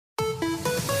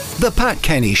The Pat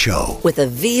Kenny Show with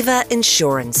Aviva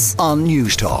Insurance on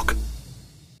News Talk.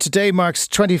 Today marks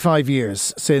 25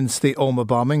 years since the Omagh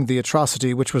bombing, the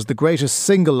atrocity which was the greatest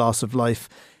single loss of life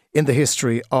in the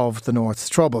history of the North's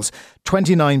Troubles.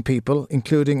 29 people,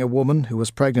 including a woman who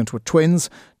was pregnant with twins,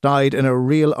 died in a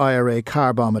Real IRA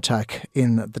car bomb attack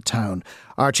in the town.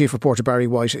 Our Chief Reporter Barry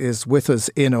Whyte is with us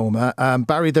in Omagh.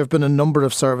 Barry, there have been a number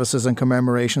of services and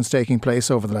commemorations taking place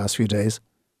over the last few days.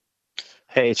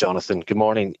 Hey, Jonathan. Good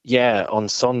morning. Yeah, on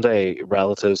Sunday,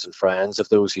 relatives and friends of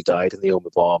those who died in the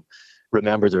Omagh bomb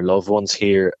remember their loved ones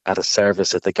here at a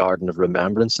service at the Garden of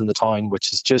Remembrance in the town,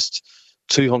 which is just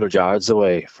 200 yards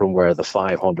away from where the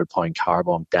 500-pound car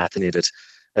bomb detonated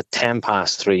at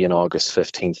 3:10 on August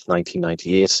 15th,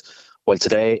 1998. Well,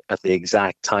 today, at the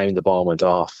exact time the bomb went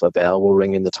off, a bell will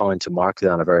ring in the town to mark the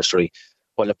anniversary,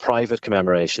 while a private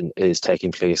commemoration is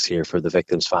taking place here for the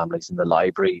victims' families in the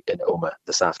library in Omagh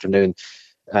this afternoon.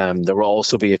 There will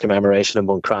also be a commemoration in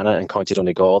Buncrana and County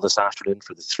Donegal this afternoon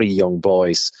for the 3 young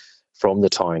boys from the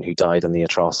town who died in the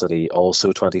atrocity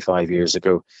also 25 years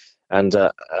ago. And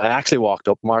I actually walked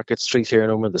up Market Street here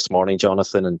in Omagh this morning,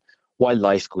 Jonathan, and while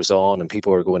life goes on and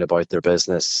people are going about their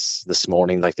business this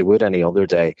morning like they would any other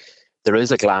day, there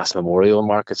is a glass memorial on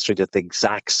Market Street at the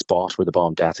exact spot where the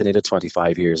bomb detonated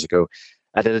 25 years ago.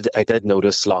 I did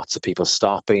notice lots of people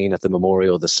stopping at the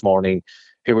memorial this morning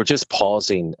who were just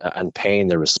pausing and paying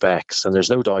their respects. And there's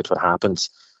no doubt what happened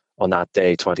on that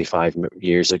day 25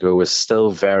 years ago is still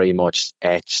very much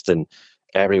etched in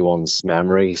everyone's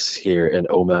memories here in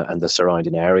Omagh and the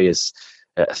surrounding areas.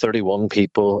 31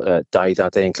 people died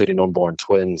that day, including unborn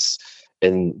twins,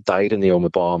 died in the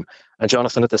Omagh bomb. And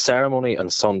Jonathan, at the ceremony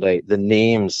on Sunday, the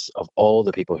names of all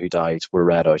the people who died were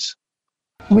read out.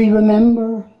 We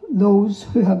remember those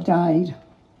who have died.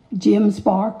 James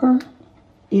Barker,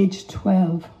 aged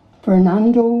 12.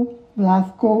 Fernando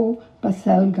Blasco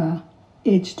Baselga,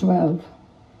 aged 12.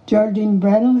 Geraldine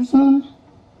Brennerson,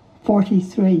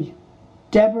 43.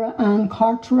 Deborah Ann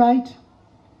Cartwright,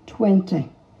 20.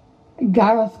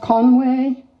 Gareth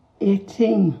Conway,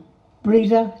 18.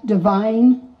 Breda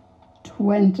Devine,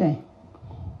 20.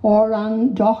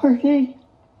 Oran Doherty,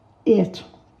 8.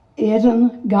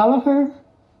 Aidan Gallagher,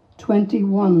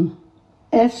 21.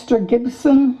 Esther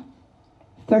Gibson,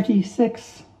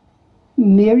 36.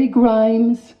 Mary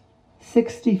Grimes,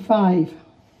 65.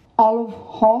 Olive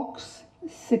Hawkes,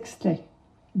 60.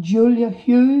 Julia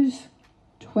Hughes,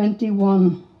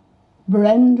 21.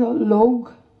 Brenda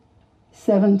Logue,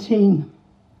 17.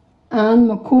 Anne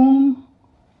McComb,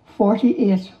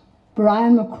 48.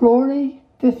 Brian McCrory,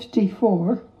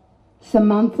 54.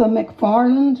 Samantha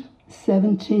McFarland,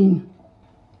 17.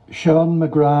 Sean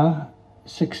McGrath,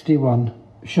 61.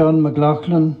 Sean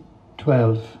McLaughlin,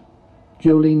 12.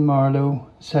 Jolene Marlowe,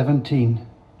 17.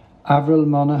 Avril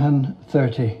Monaghan,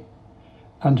 30.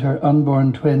 And her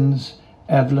unborn twins,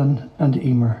 Evelyn and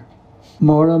Emer.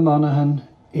 Maura Monaghan,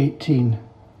 18.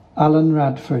 Alan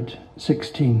Radford,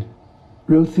 16.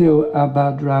 Ruthio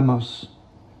Abad Ramos,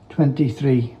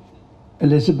 23.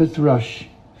 Elizabeth Rush,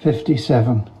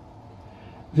 57.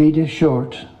 Vida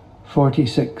Short,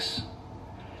 46.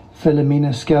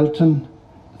 Philomena Skelton,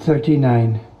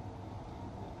 39.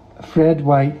 Fred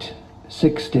White,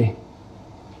 60.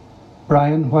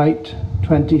 Brian White,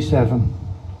 27.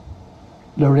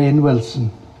 Lorraine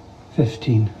Wilson,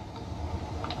 15.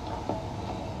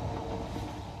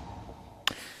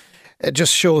 It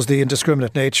just shows the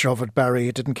indiscriminate nature of it, Barry.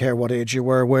 It didn't care what age you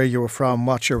were, where you were from,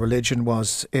 what your religion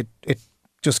was. It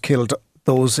just killed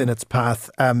those in its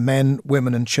path. Men,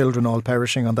 women and children all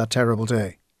perishing on that terrible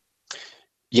day.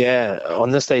 Yeah,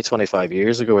 on this day 25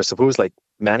 years ago, I suppose like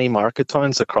many market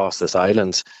towns across this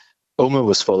island, Omagh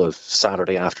was full of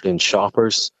Saturday afternoon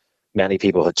shoppers. Many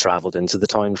people had travelled into the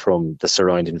town from the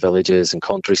surrounding villages and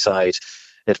countryside.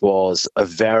 It was a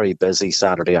very busy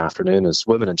Saturday afternoon as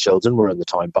women and children were in the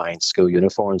town buying school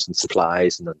uniforms and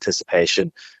supplies in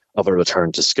anticipation of a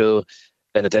return to school.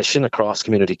 In addition, a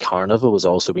cross-community carnival was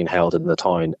also being held in the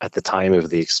town at the time of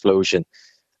the explosion.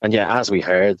 And yeah, as we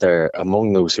heard there,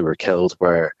 among those who were killed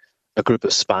were a group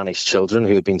of Spanish children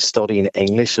who had been studying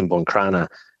English in Buncrana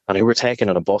and who were taken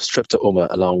on a bus trip to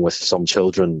Omagh along with some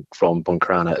children from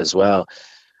Buncrana as well.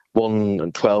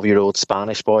 One 12-year-old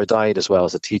Spanish boy died, as well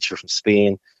as a teacher from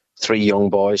Spain. 3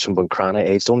 young boys from Buncrana,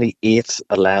 aged only 8,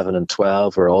 11 and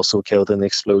 12, were also killed in the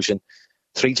explosion.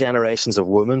 3 generations of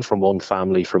women from one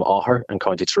family from Omagh and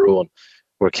County Tyrone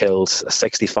were killed. A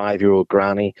 65-year-old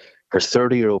granny, her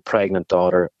 30-year-old pregnant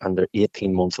daughter and their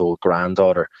 18-month-old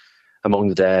granddaughter. Among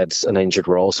the dead and injured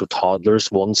were also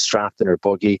toddlers, one strapped in her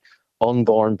buggy,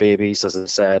 Unborn babies, as I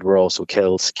said, were also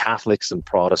killed. Catholics and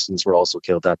Protestants were also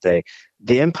killed that day.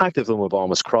 The impact of the Omagh bomb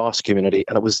was cross-community,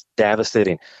 and it was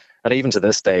devastating. And even to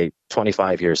this day,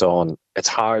 25 years on, it's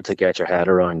hard to get your head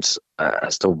around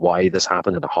as to why this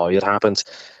happened and how it happened.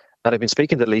 And I've been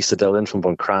speaking to Lisa Dillon from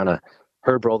Buncrana.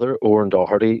 Her brother, Owen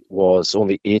Doherty, was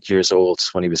only 8 years old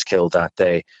when he was killed that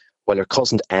day, while her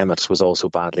cousin Emmett was also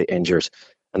badly injured.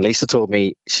 And Lisa told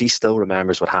me she still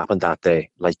remembers what happened that day,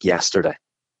 like yesterday.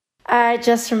 I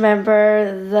just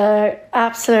remember the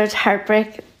absolute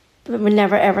heartbreak that we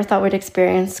never ever thought we'd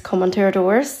experience coming to our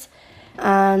doors.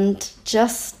 And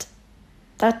just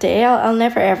that day, I'll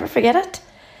never ever forget it.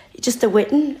 Just the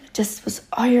waiting, just was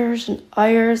hours and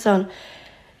hours on,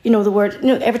 the word,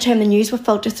 every time the news would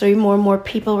filter through, more and more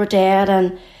people were dead.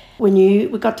 And we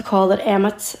got the call that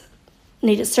Emmett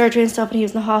needed surgery and stuff and he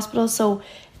was in the hospital. So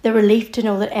the relief to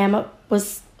know that Emmett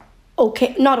was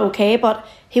okay, not okay, but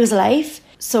he was alive.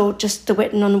 So just the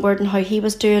waiting on word and how he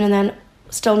was doing, and then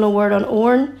still no word on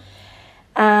Owen.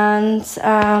 And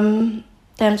then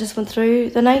I just went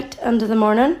through the night into the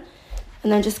morning,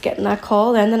 and then just getting that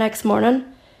call. Then the next morning,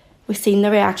 we seen the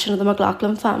reaction of the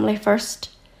McLaughlin family first.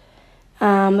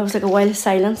 There was like a while of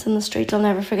silence in the street, I'll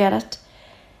never forget it.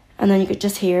 And then you could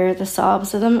just hear the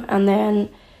sobs of them. And then,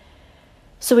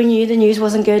 so we knew the news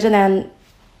wasn't good, and then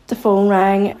the phone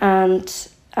rang, and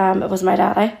it was my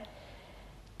daddy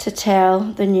to tell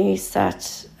the news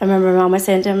that, I remember Mama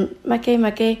saying to him,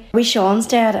 Mickey, wee Sean's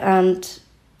dead, and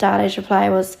Daddy's reply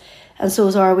was, and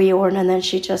so's our wee Owen. And then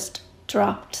she just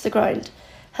dropped to the ground,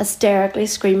 hysterically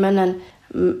screaming, and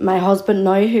my husband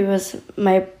now, who was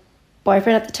my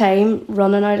boyfriend at the time,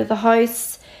 running out of the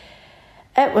house.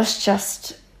 It was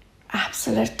just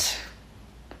absolute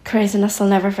craziness. I'll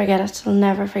never forget it.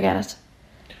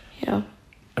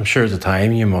 I'm sure at the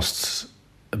time you must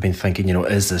have been thinking,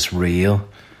 is this real?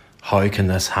 How can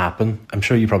this happen? I'm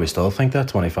sure you probably still think that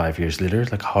 25 years later.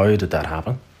 Like, how did that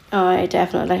happen? Oh, I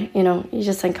definitely. You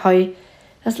just think how,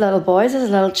 as little boys, as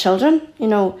little children,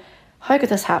 how could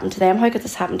this happen to them? How could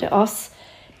this happen to us?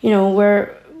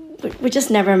 We just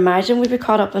never imagined we'd be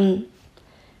caught up in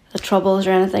the troubles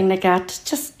or anything like that. It's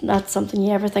just not something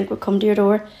you ever think would come to your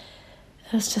door.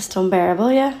 It's just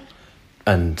unbearable, yeah.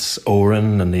 And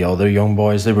Oren and the other young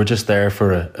boys, they were just there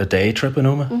for a day trip in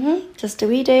Omagh? Mm-hmm. Just a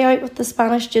wee day out with the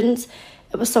Spanish students.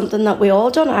 It was something that we all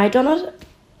done. I done it.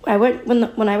 I went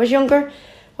when I was younger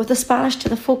with the Spanish to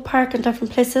the folk park and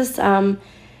different places. And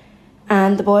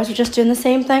the boys were just doing the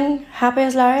same thing, happy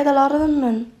as Larry, the lot of them.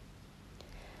 And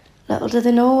little did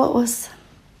they know what was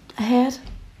ahead.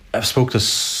 I've spoke to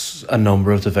a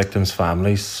number of the victims'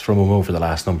 families from Omagh over the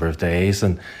last number of days,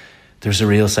 and there's a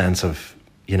real sense of,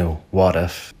 what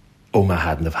if Omagh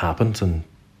hadn't have happened, and,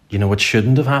 it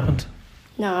shouldn't have happened?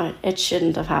 No, it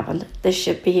shouldn't have happened. They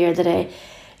should be here today.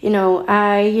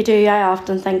 I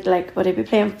often think, like, would he be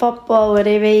playing football? Would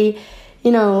he be,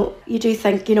 you do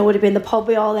think, would he be in the pub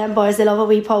with all them boys? They love a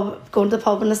wee pub, going to the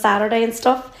pub on a Saturday and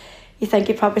stuff. You think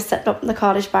he'd probably sitting up in the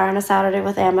cottage bar on a Saturday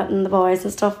with Emmett and the boys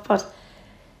and stuff, but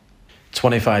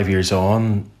 25 years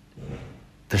on,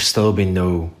 there's still been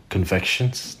no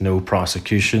convictions, no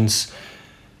prosecutions.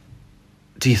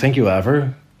 Do you think you'll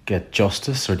ever get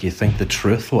justice, or do you think the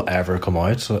truth will ever come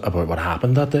out about what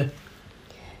happened that day?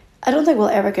 I don't think we'll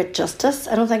ever get justice.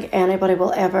 I don't think anybody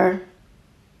will ever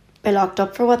be locked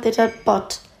up for what they did,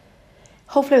 but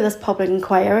hopefully with this public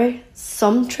inquiry,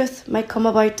 some truth might come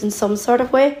about in some sort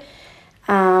of way.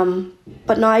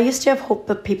 But no, I used to have hope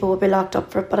that people would be locked up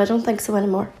for it, but I don't think so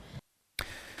anymore.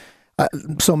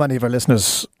 So many of our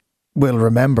listeners will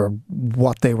remember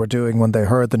what they were doing when they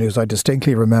heard the news. I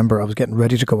distinctly remember I was getting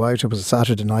ready to go out. It was a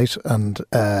Saturday night, and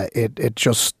it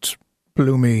just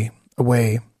blew me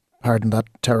away, pardon that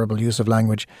terrible use of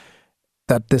language,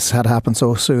 that this had happened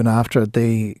so soon after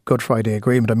the Good Friday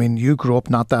Agreement. I mean, you grew up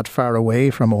not that far away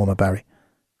from Omagh, Barry.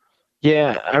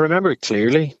 Yeah, I remember it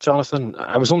clearly, Jonathan.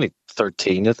 I was only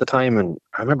 13 at the time, and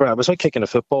I remember I was out kicking a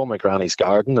football in my granny's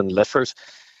garden in Lifford,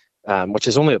 which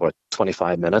is only about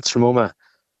 25 minutes from Omagh.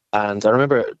 And I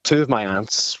remember two of my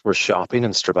aunts were shopping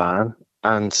in Strabane,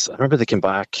 and I remember they came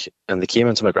back and they came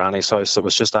into my granny's house. It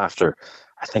was just after,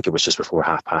 I think it was just before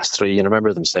 3:30. And I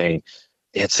remember them saying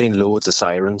they had seen loads of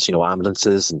sirens,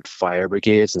 ambulances and fire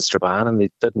brigades in Strabane, and they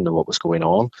didn't know what was going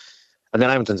on. And then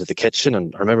I went into the kitchen,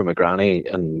 and I remember my granny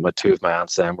and my two of my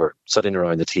aunts then were sitting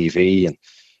around the TV, and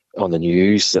on the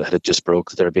news that had just broke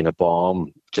that there had been a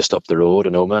bomb just up the road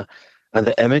in Omagh. And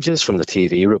the images from the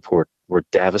TV report were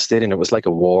devastating. It was like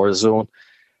a war zone.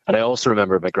 And I also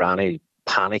remember my granny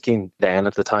panicking then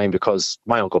at the time, because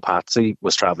my Uncle Patsy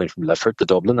was travelling from Lifford to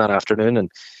Dublin that afternoon,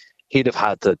 and he'd have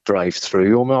had to drive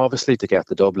through Omagh, obviously, to get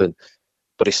to Dublin.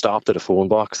 But he stopped at a phone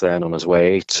box then on his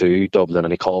way to Dublin,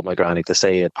 and he called my granny to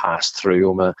say he had passed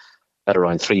through Omagh at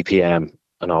around 3 p.m.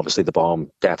 And obviously the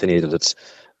bomb detonated at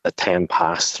 10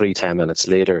 past 3, 10 minutes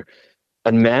later.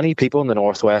 And many people in the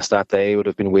Northwest that day would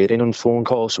have been waiting on phone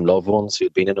calls from loved ones who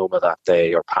had been in Omagh that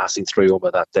day or passing through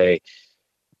Omagh that day.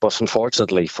 But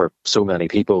unfortunately for so many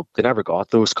people, they never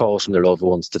got those calls from their loved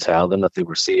ones to tell them that they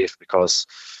were safe, because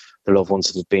their loved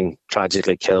ones had been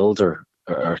tragically killed or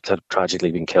had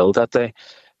tragically been killed that day.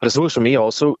 But I suppose for me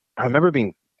also, I remember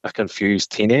being a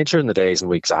confused teenager in the days and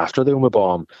weeks after the Omagh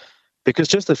bomb, because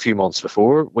just a few months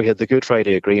before, we had the Good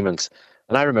Friday Agreement.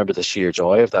 And I remember the sheer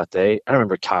joy of that day. I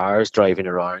remember cars driving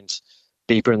around,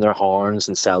 beeping their horns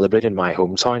and celebrating my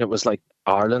hometown. It was like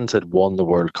Ireland had won the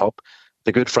World Cup.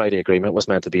 The Good Friday Agreement was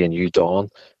meant to be a new dawn.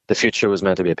 The future was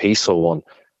meant to be a peaceful one.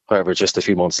 However, just a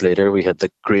few months later, we had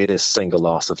the greatest single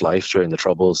loss of life during the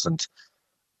Troubles. And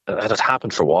it had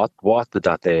happened for what? What did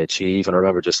that day achieve? And I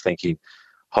remember just thinking,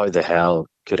 how the hell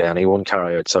could anyone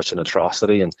carry out such an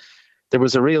atrocity? And there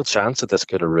was a real chance that this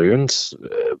could have ruined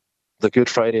the Good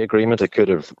Friday Agreement. It could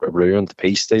have ruined the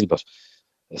peace deal, but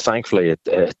thankfully it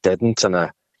didn't. And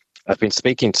I've been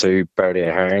speaking to Barry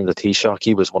Ahern, the Taoiseach.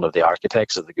 He was one of the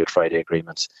architects of the Good Friday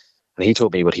Agreement, and he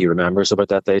told me what he remembers about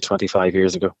that day 25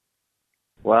 years ago.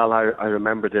 Well, I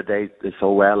remember the day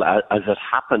so well. As it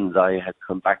happened, I had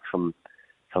come back from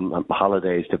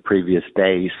holidays the previous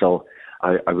day, so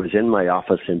I was in my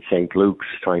office in St. Luke's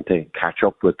trying to catch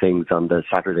up with things on the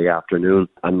Saturday afternoon,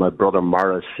 and my brother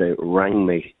Morris rang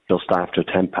me just after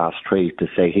 10 past 3 to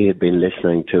say he had been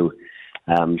listening to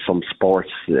some sports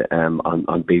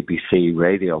on BBC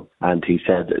radio, and he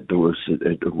said there was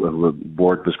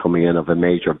word was coming in of a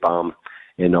major bomb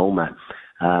in Omagh.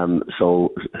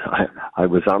 So I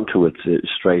was onto it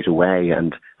straight away,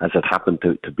 and as it happened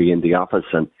to be in the office,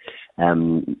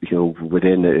 and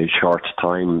within a short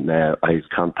time, I had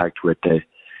contact with the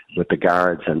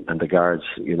guards, and the guards,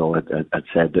 had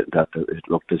said that it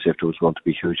looked as if there was going to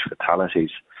be huge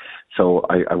fatalities. So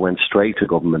I went straight to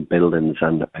government buildings,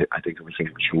 and I think it was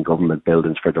in government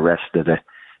buildings for the rest of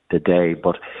the day.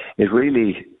 But it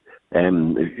really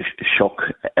shook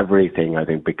everything, I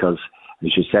think, because,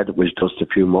 as you said, it was just a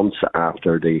few months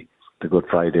after the Good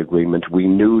Friday Agreement. We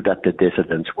knew that the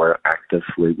dissidents were active.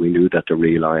 We knew that the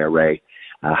Real IRA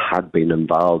had been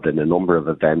involved in a number of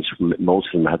events.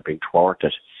 Most of them had been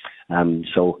thwarted.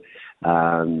 So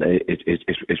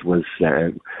it was,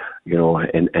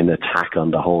 an attack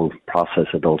on the whole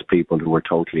process of those people who were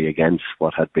totally against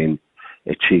what had been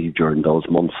achieved during those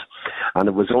months. And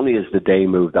it was only as the day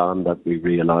moved on that we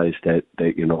realised that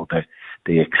the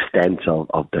extent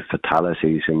of the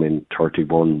fatalities. I mean,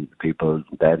 31 people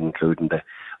dead, including the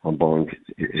unborn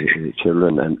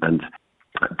children, and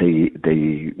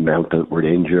the amount that were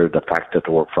injured, the fact that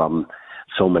they were from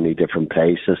so many different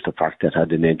places, the fact that it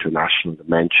had an international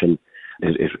dimension.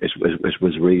 It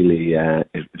was really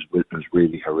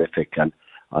horrific. And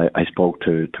I spoke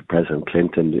to President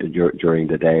Clinton during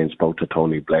the day, and spoke to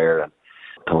Tony Blair, and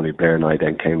Tony Blair and I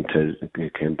then came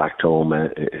back to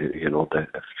Omagh,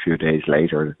 a few days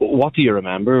later. What do you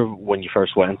remember when you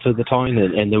first went to the town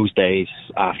in those days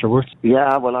afterwards?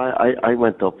 Yeah, well, I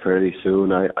went up fairly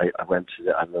soon. I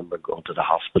remember going to the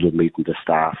hospital, meeting the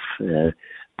staff,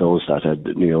 those that had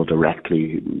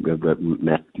directly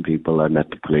met people. I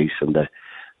met the police and the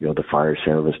fire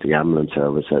service, the ambulance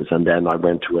services, and then I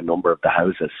went to a number of the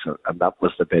houses, and that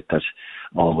was the bit that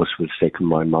always would stick in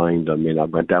my mind. I mean, I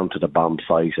went down to the bomb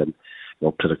site and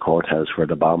up to the courthouse where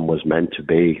the bomb was meant to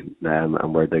be,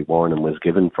 and where the warning was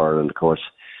given for. And of course,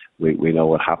 we know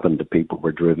what happened. The people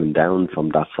were driven down from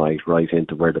that site right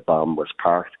into where the bomb was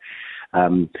parked.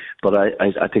 But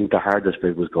I think the hardest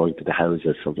bit was going to the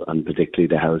houses, and particularly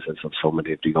the houses of so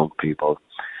many of the young people.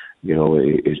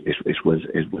 It was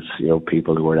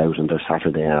people who were out on their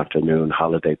Saturday afternoon,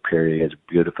 holiday period,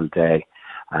 beautiful day,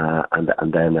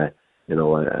 and then a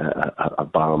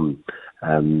bomb,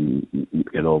 by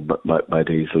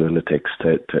these lunatics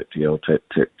to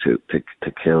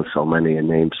kill so many and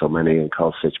name so many and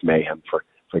cause such mayhem for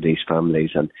these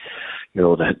families, and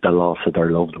the loss of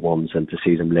their loved ones, and to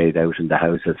see them laid out in the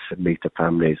houses and meet the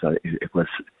families. It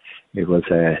was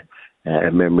a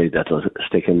memory that will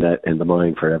stick in the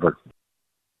mind forever.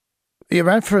 You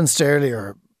referenced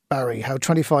earlier, Barry, how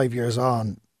 25 years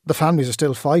on, the families are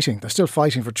still fighting. They're still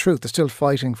fighting for truth. They're still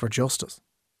fighting for justice.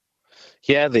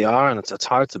 Yeah, they are, and it's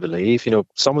hard to believe.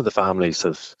 Some of the families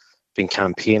have been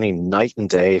campaigning night and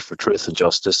day for truth and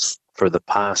justice for the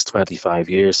past 25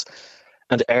 years.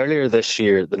 And earlier this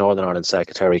year, the Northern Ireland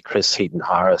Secretary, Chris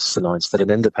Heaton-Harris, announced that an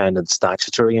independent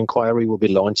statutory inquiry will be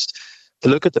launched to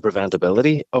look at the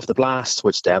preventability of the blast,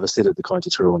 which devastated the County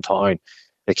Tyrone town.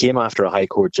 It came after a High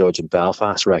Court judge in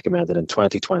Belfast recommended in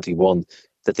 2021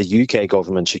 that the UK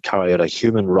government should carry out a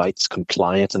human rights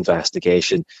compliant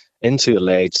investigation into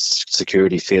alleged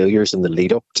security failures in the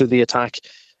lead up to the attack.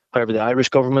 However, the Irish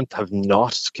government have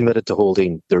not committed to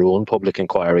holding their own public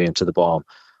inquiry into the bomb,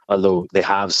 although they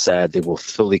have said they will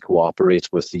fully cooperate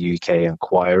with the UK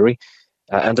inquiry.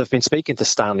 And I've been speaking to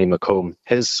Stanley McComb.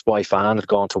 His wife Anne had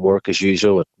gone to work as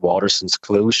usual at Waterson's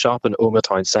clothes shop in Omagh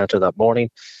Town Centre that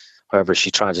morning. However,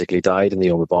 she tragically died in the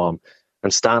Omagh bomb.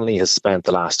 And Stanley has spent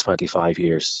the last 25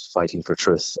 years fighting for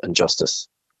truth and justice.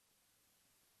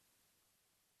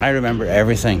 I remember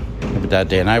everything about that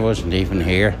day, and I wasn't even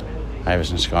here. I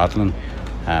was in Scotland,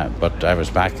 but I was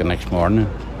back the next morning,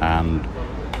 and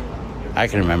I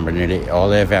can remember nearly all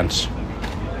the events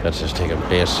that has taken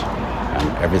place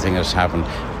and everything that's happened,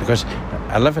 because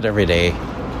I live it every day.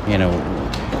 You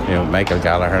know, Michael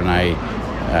Gallagher and I,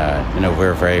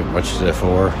 we're very much to the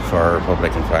fore for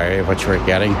public inquiry, which we're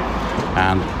getting,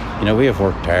 and we have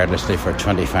worked tirelessly for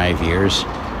 25 years.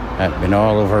 Been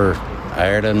all over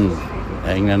Ireland,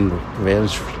 England,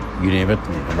 Wales, you name it,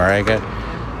 America,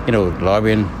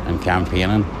 lobbying and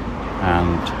campaigning,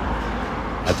 and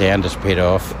at the end it's paid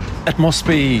off. It must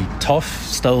be tough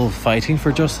still fighting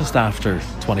for justice after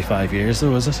 25 years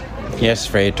though, is it? Yes,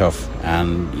 very tough.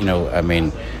 And,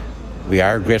 we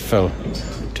are grateful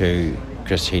to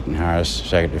Chris Heaton-Harris,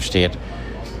 Secretary of State,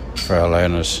 for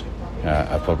allowing us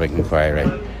a public inquiry.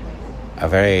 A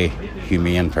very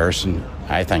humane person,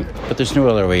 I think. But there's no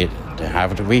other way to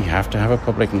have it. We have to have a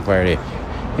public inquiry.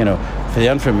 For the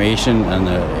information and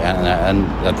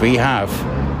that we have,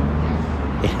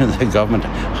 the government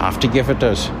have to give it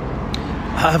to us.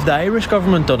 Have the Irish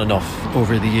government done enough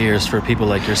over the years for people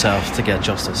like yourself to get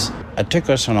justice? It took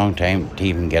us a long time to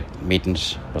even get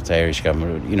meetings with the Irish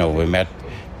government. We met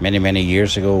many, many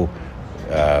years ago,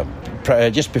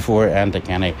 just before Enda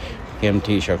Kenny came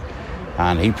to Taoiseach,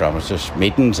 and he promised us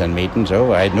meetings and meetings.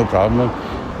 Oh, I had no problem with him.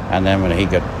 And then when he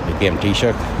became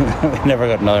Taoiseach, we never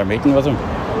got another meeting with him.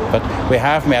 But we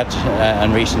have met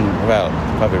in recent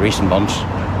months.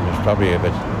 It was probably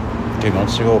about 2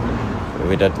 months ago.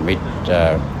 We did meet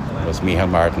with Micheál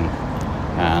Martin,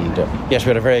 and yes, we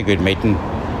had a very good meeting,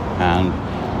 and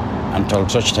until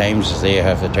such times as they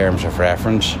have the terms of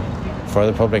reference for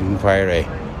the public inquiry,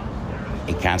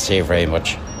 he can't say very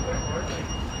much.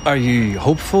 Are you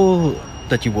hopeful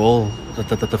that you will,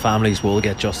 that the families will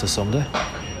get justice someday?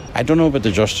 I don't know about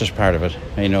the justice part of it.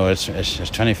 It's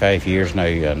 25 years now,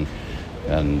 and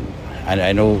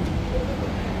I know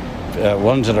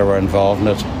ones that were involved in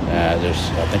it.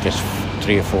 I think it's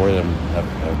 3 or 4 of them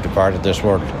have departed this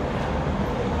world.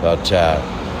 But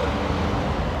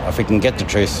if we can get the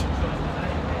truth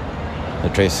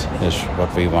is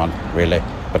what we want, really.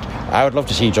 But I would love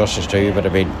to see justice too, but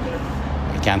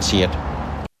I can't see it.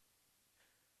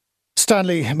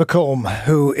 Stanley McComb,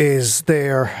 who is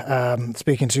there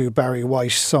speaking to Barry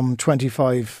Whyte some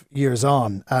 25 years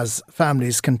on as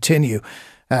families continue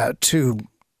to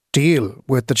deal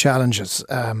with the challenges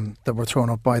that were thrown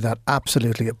up by that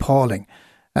absolutely appalling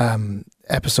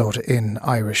episode in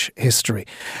Irish history.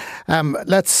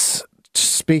 Let's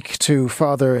speak to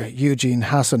Father Eugene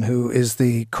Hasson, who is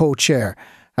the co-chair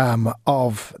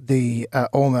of the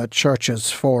Omagh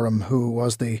Churches Forum, who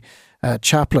was the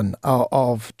chaplain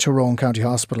of Tyrone County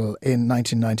Hospital in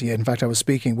 1998. In fact, I was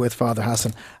speaking with Father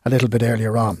Hasson a little bit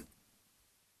earlier on.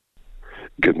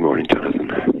 Good morning,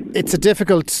 Jonathan. It's a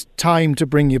difficult time to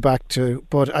bring you back to,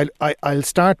 but I'll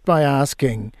start by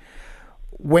asking,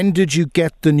 when did you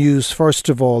get the news, first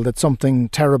of all, that something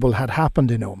terrible had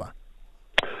happened in Omagh?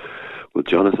 Well,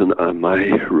 Jonathan, my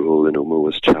role in Omagh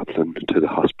was chaplain to the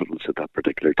hospitals at that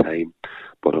particular time.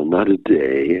 But on that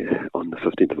day, on the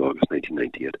 15th of August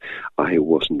 1998, I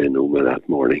wasn't in Omagh that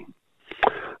morning.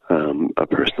 A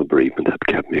personal bereavement had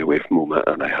kept me away from Omagh,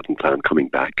 and I hadn't planned coming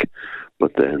back.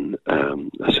 But then,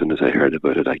 as soon as I heard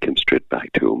about it, I came straight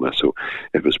back to Omagh. So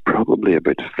it was probably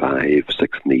about 5,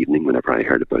 6 in the evening whenever I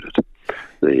heard about it.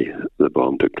 The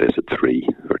bomb took place at 3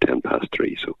 or 10 past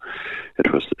 3. So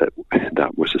it was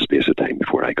that was the space of time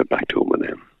before I got back to Omagh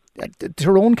then.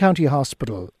 Tyrone County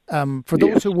Hospital, for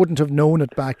those who wouldn't have known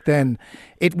it back then,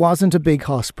 it wasn't a big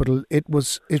hospital. It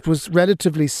was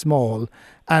relatively small,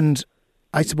 and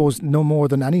I suppose no more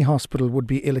than any hospital would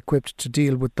be ill-equipped to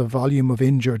deal with the volume of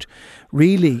injured.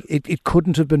 Really, it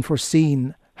couldn't have been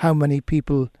foreseen how many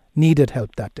people needed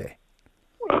help that day.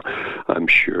 I'm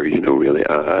sure, really,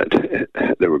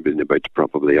 there would have been about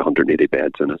probably 180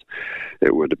 beds in it.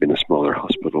 It would have been a smaller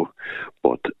hospital,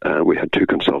 but we had 2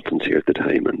 consultants here at the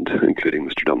time, and including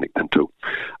Mr. Dominic Pinto,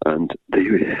 and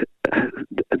they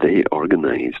they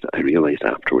organised, I realised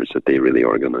afterwards that they really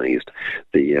organised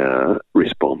the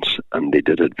response, and they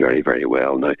did it very, very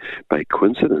well. Now, by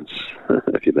coincidence,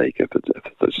 if you like, if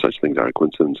such things are a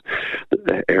coincidence,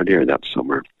 earlier that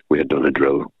summer we had done a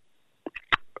drill.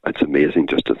 It's amazing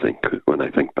just to think, when I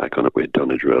think back on it, we had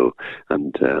done a drill,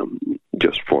 and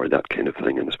just for that kind of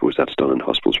thing, and I suppose that's done in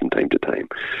hospitals from time to time.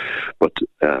 But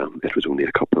it was only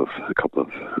a couple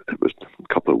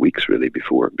of weeks really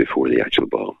before the actual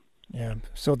bomb. Yeah.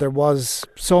 So there was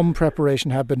some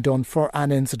preparation had been done for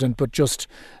an incident, but just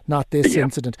not this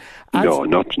incident. No,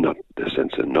 not this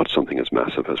incident. Not something as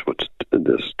massive as what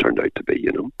this turned out to be.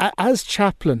 You know. As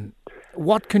chaplain,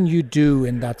 what can you do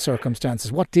in that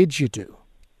circumstances? What did you do?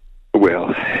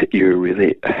 Well, you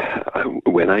really,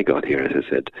 when I got here, as I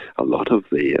said, a lot of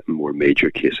the more major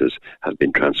cases had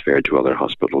been transferred to other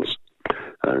hospitals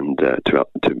and to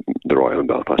the Royal in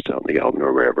Belfast, out in the Galvin,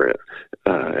 or wherever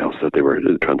else that they were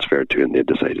transferred to, and they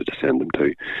decided to send them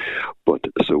to. But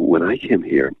so when I came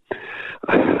here,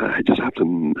 I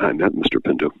met Mr.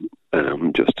 Pinto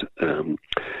just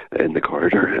in the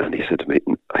corridor, and he said to me,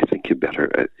 I think you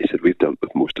better, he said, we've dealt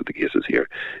with most of the cases here.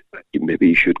 Maybe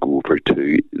you should go over to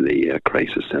the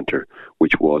crisis centre,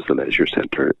 which was the leisure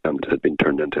centre, and had been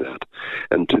turned into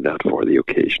that for the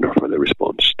occasion, or for the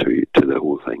response to the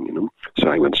whole thing, you know. So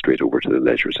I went straight over to the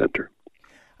leisure centre.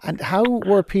 And how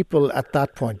were people at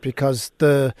that point? Because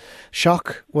the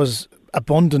shock was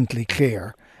abundantly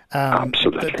clear.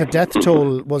 Absolutely. The death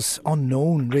toll was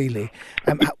unknown, really.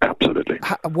 Absolutely.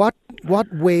 What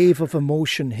wave of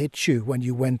emotion hit you when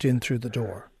you went in through the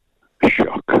door?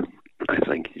 Shock. I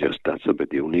think just that's about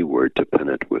the only word to pin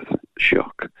it with.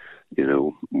 Shock. You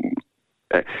know,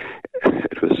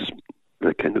 it was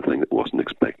the kind of thing that wasn't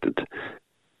expected.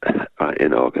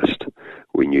 In August,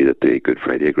 we knew that the Good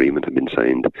Friday Agreement had been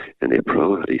signed in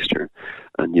April at Easter,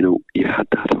 and you know, you had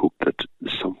that hope that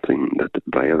that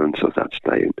violence of that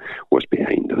style was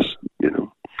behind us, you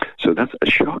know. So that's a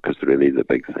shock is really the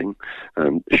big thing.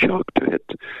 Shock to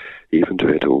hit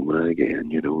Omagh again,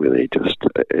 you know. Really, just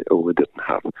Omagh didn't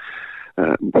have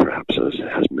perhaps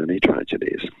as many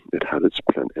tragedies. It had its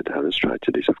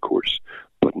tragedies, of course,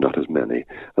 but not as many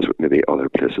as maybe other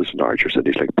places, larger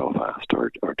cities like Belfast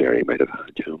or Derry might have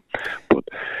had, you know. But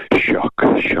shock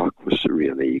was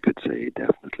really, you could say,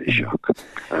 definitely shock.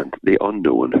 And the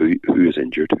unknown, who is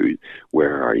injured,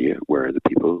 where are you, where are the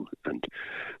people? And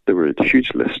there were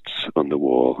huge lists on the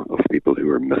wall of people who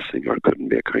were missing or couldn't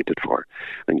be accounted for.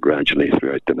 And gradually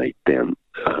throughout the night then,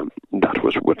 that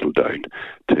was whittled down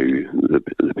to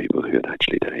the people who had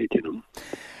actually died, you know.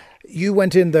 You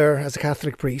went in there as a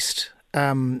Catholic priest.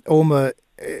 Omagh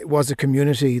was a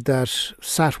community that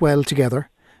sat well together.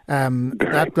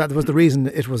 That was the reason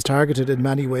it was targeted in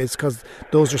many ways, because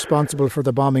those responsible for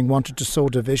the bombing wanted to sow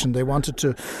division. They wanted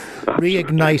to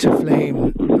reignite a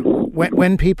flame.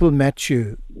 When people met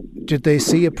you, did they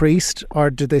see a priest or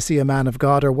did they see a man of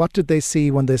God, or what did they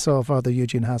see when they saw Father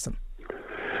Eugene Hasson?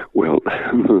 Well,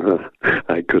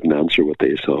 I couldn't answer what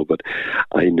they saw, but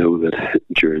I know that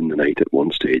during the night at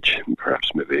one stage,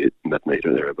 perhaps maybe midnight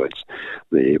or thereabouts,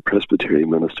 the Presbyterian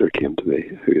minister came to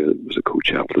me, who was a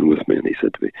co-chaplain with me, and he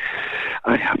said to me,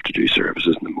 I have to do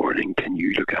services in the morning. Can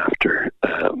you look after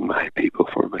my people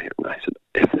for me? And I said,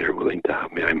 if they're willing to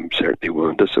have me, I'm certainly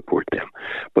willing to support them.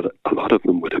 But a lot of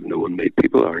them would have known me.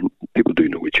 People do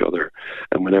know each other.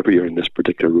 And whenever you're in this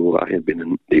particular role, I had been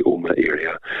in the Omagh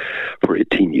area for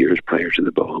 18 years prior to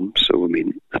the bomb. So, I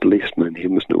mean, at least my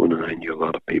name was known and I knew a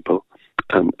lot of people.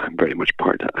 And I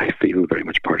feel very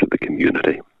much part of the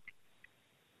community.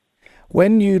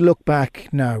 When you look back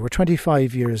now, we're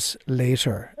 25 years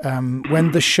later,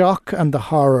 when the shock and the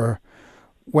horror,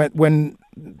 when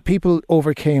people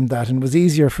overcame that, and it was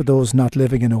easier for those not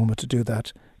living in Omagh to do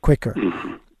that quicker.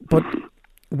 But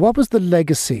what was the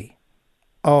legacy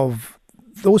of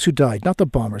those who died, not the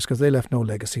bombers, because they left no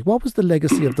legacy? What was the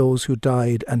legacy of those who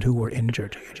died and who were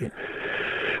injured, Eugene?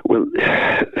 Well,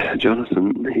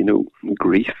 Jonathan, you know,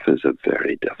 grief is a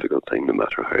very difficult thing, no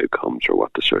matter how it comes or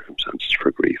what the circumstances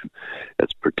for grief.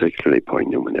 It's particularly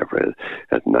poignant whenever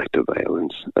an act of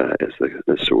violence is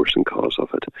the source and cause of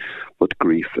it. But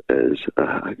grief is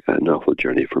an awful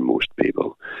journey for most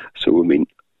people. So, I mean,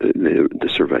 the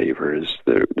survivors,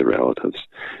 the relatives,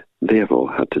 they have all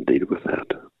had to deal with that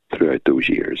throughout those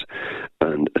years.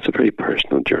 And it's a very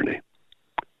personal journey.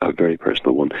 A very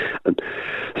personal one, and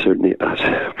certainly as,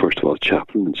 first of all,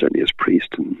 chaplain, and certainly as priest,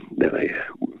 and then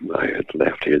I had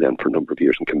left here then for a number of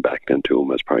years and come back then to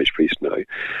home as parish priest now.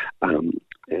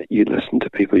 You listen to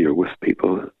people, you're with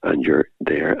people, and you're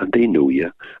there, and they know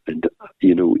you, and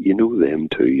you know You know them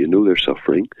too. You know they're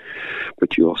suffering,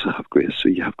 but you also have grace. So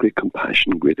you have great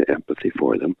compassion, great empathy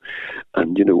for them,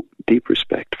 and, deep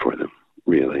respect for them,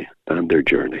 really, and their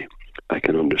journey. I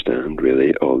can understand,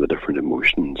 really, all the different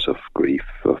emotions of grief,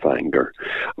 of anger,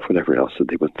 of whatever else that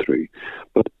they went through.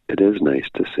 But it is nice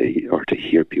to see or to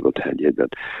hear people tell you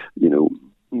that,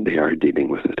 they are dealing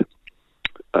with it.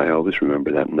 I always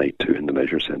remember that night too in the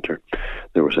leisure centre.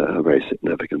 There was a very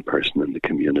significant person in the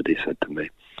community said to me,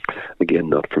 again,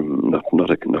 not from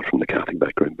the Catholic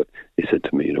background, but he said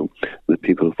to me, the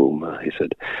people of Omagh, he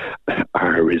said,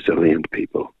 are resilient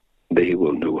people. They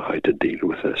will know how to deal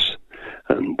with this.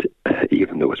 And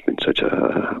even though it's been such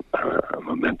a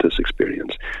momentous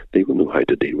experience, they will know how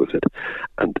to deal with it.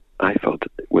 And I felt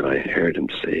when I heard him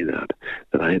say that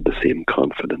I had the same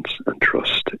confidence and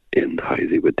trust in how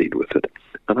they would deal with it.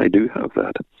 And I do have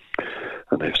that.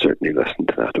 And I've certainly listened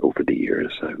to that over the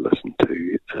years. I've listened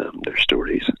to their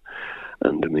stories.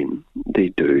 And I mean,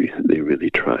 they really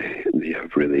try. They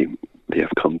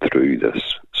have come through this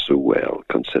so well,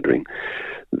 considering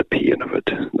the pain of it,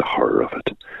 the horror of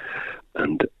it.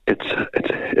 And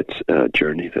it's a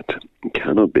journey that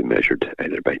cannot be measured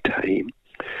either by time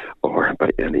or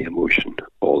by any emotion.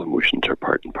 All emotions are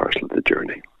part and parcel of the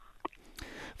journey.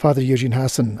 Father Eugene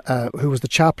Hasson, who was the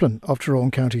chaplain of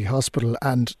Tyrone County Hospital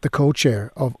and the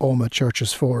co-chair of Omagh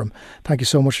Churches Forum. Thank you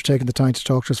so much for taking the time to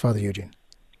talk to us, Father Eugene.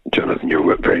 Jonathan,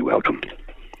 you're very welcome.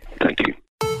 Thank you.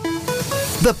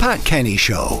 The Pat Kenny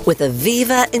Show with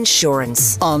Aviva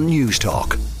Insurance on News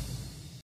Talk.